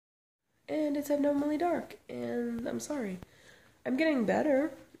and it's abnormally dark, and I'm sorry. I'm getting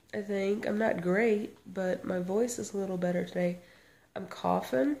better, I think. I'm not great, but my voice is a little better today. I'm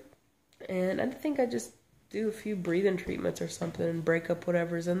coughing, and I think I just do a few breathing treatments or something and break up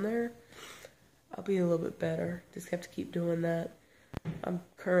whatever's in there. I'll be a little bit better. Just have to keep doing that. I'm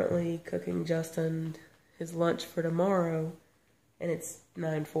currently cooking Justin his lunch for tomorrow, and it's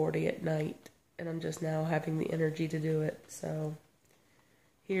 9:40 at night, and I'm just now having the energy to do it. So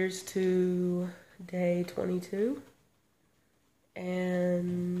here's to day 22,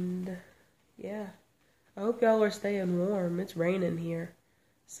 and yeah, I hope y'all are staying warm. It's raining here,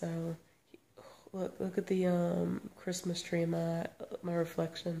 so look at the Christmas tree in my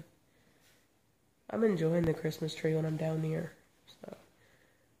reflection. I'm enjoying the Christmas tree when I'm down here. So,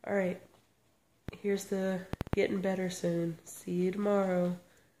 all right, here's the getting better soon. See you tomorrow.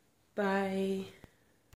 Bye.